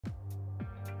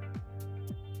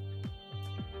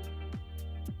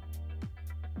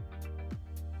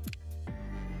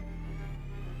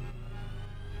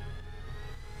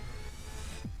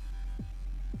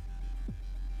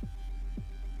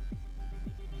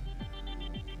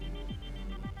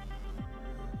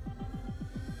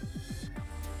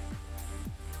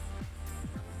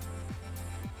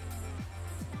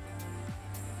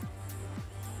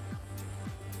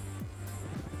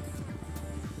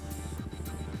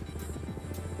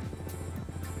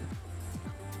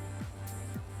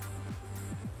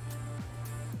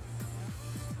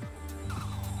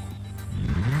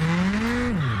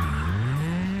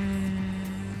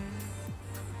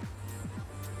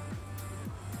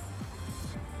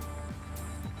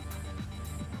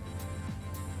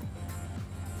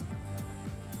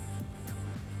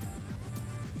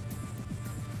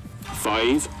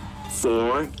5,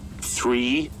 4,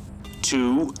 3,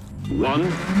 2, 1.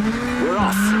 We're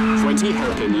off. 20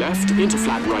 hairpin left into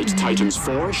flat right, tightens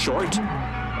 4, short.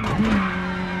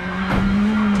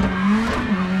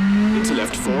 Into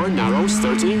left 4, narrows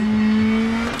 30.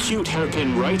 Acute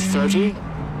hairpin right 30.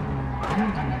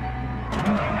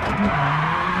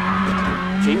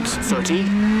 Kinks 30.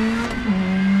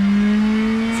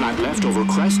 Flat left over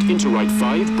crest into right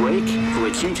 5, brake for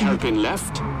acute hairpin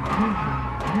left.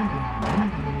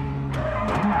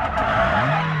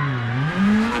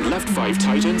 And left 5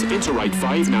 tightens into right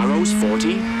 5, narrows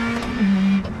 40.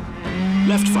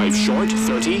 Left 5 short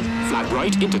 30, flat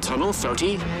right into tunnel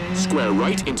 30, square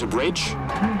right into bridge,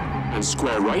 and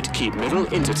square right keep middle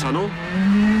into tunnel.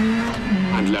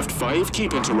 And left 5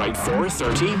 keep into right 4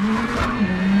 30.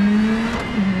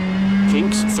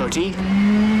 Kinks 30.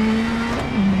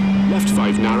 Left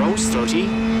 5 narrows 30.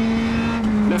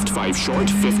 Left 5 short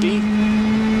 50.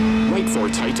 Right 4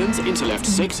 tightens into left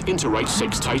 6 into right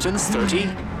 6 tightens 30.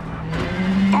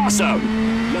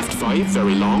 Awesome! Left 5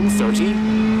 very long 30.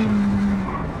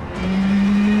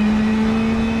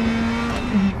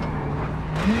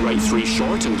 Right 3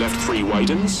 short and left 3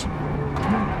 widens.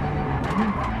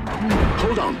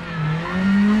 Hold on.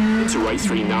 Into right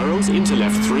 3 narrows, into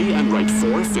left 3 and right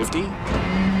 4, 50.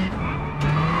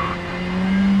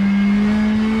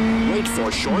 Right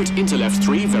 4 short, into left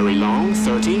 3, very long,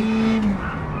 30.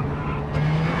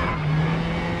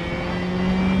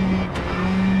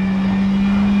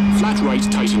 Flat right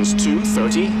tightens 2,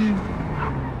 30.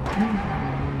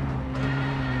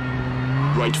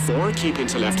 Right 4, keep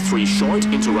into left 3 short,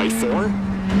 into right 4.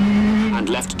 And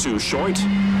left 2 short.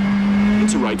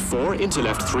 Into right 4, into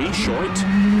left 3 short.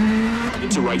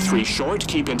 Into right 3 short,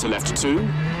 keep into left 2.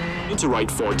 Into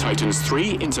right 4 tightens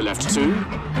 3, into left 2.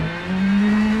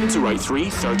 Into right 3,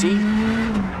 30.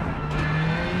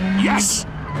 Yes!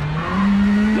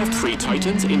 Left 3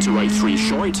 tightens, into right 3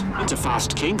 short, into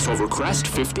fast kinks over crest,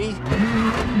 50.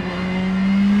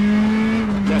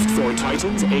 Left 4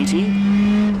 tightens, 80.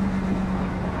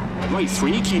 Right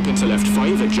 3, keep into left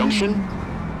 5 at junction.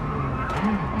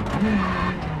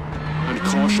 And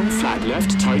caution, flat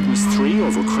left, tightens 3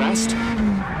 over crest.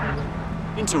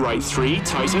 Into right 3,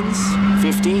 tightens,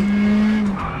 50.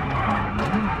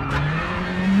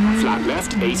 Flat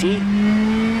left, 80.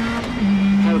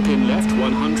 Hairpin left,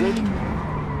 100.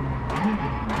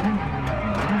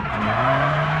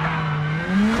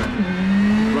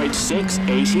 Right 6,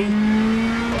 80.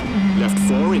 Left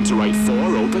 4 into right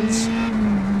 4, opens.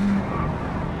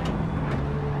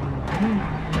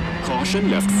 Caution,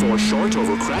 left 4 short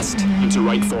over crest, into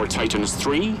right 4 tightens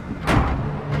 3.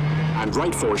 And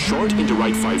right 4 short into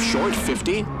right 5 short,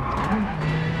 50.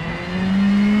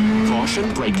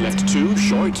 Caution, brake left 2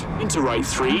 short, into right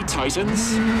 3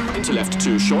 tightens, into left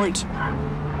 2 short,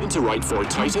 into right 4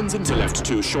 tightens, into left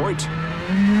 2 short.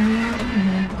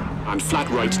 And flat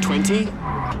right 20.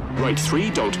 Right 3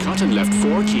 don't cut and left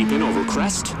 4 keep in over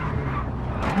crest.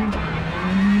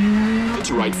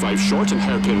 Into right 5 short and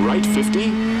hairpin right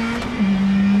 50.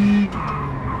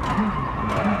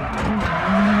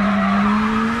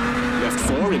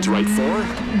 Into right 4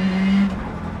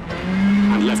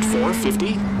 and left 4,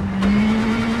 50.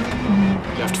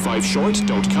 Left 5 short,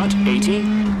 don't cut, 80.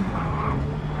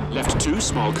 Left 2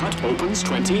 small cut, opens,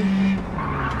 20.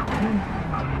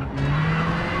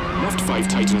 Left 5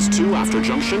 tightens 2 after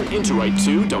junction, into right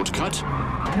 2, don't cut.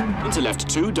 Into left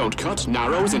 2, don't cut,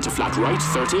 narrows into flat right,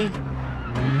 30.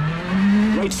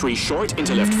 Right 3 short,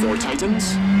 into left 4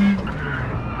 tightens.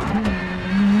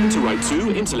 Into right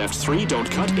 2, into left 3,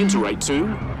 don't cut, into right 2.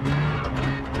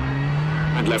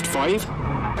 And left 5.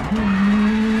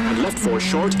 And left 4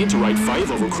 short, into right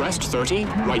 5 over crest, 30.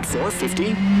 Right 4, 50.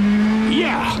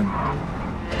 Yeah!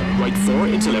 Right 4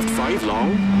 into left 5,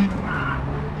 long.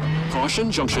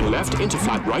 Caution, junction left into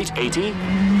flat right, 80.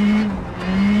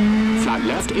 Flat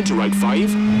left into right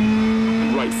 5.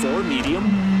 And right 4, medium.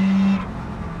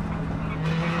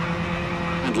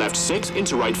 And left 6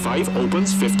 into right 5,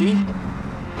 opens, 50.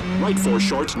 Right 4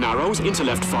 short, narrows, into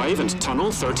left 5 and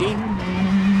tunnel, 30.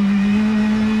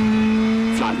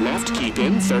 Flat left, keep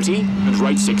in, 30. And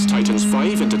right 6 tightens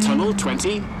 5 into tunnel,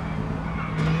 20.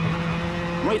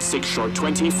 Right 6 short,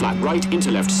 20. Flat right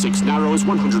into left 6 narrows,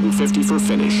 150 for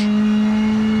finish.